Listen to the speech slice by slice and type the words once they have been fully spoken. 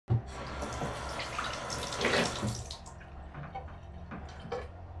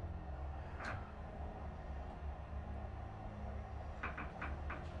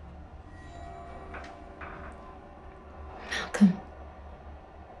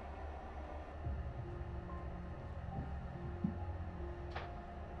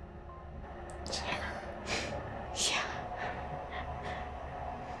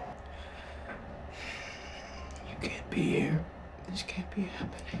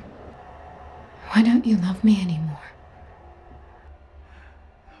Why don't you love me anymore?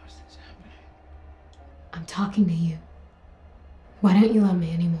 How is this happening? I'm talking to you. Why don't you love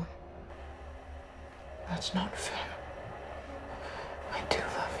me anymore? That's not fair. I do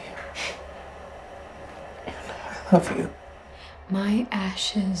love you. And I love you. My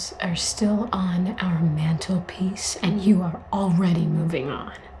ashes are still on our mantelpiece, and you are already moving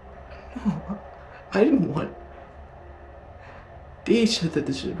on. No, I didn't want... Dee said that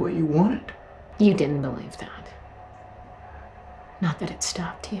this is what you wanted. You didn't believe that. Not that it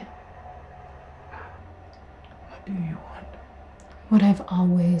stopped you. What do you want? What I've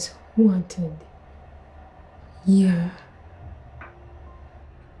always wanted. You.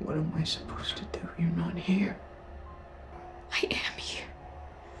 What am I supposed to do? You're not here. I am here.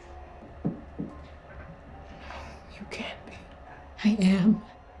 No, you can't be. I am.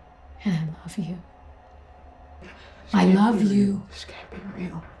 And I love you. I love you. This can't be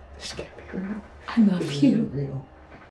real. This can't be real. I love you. Real.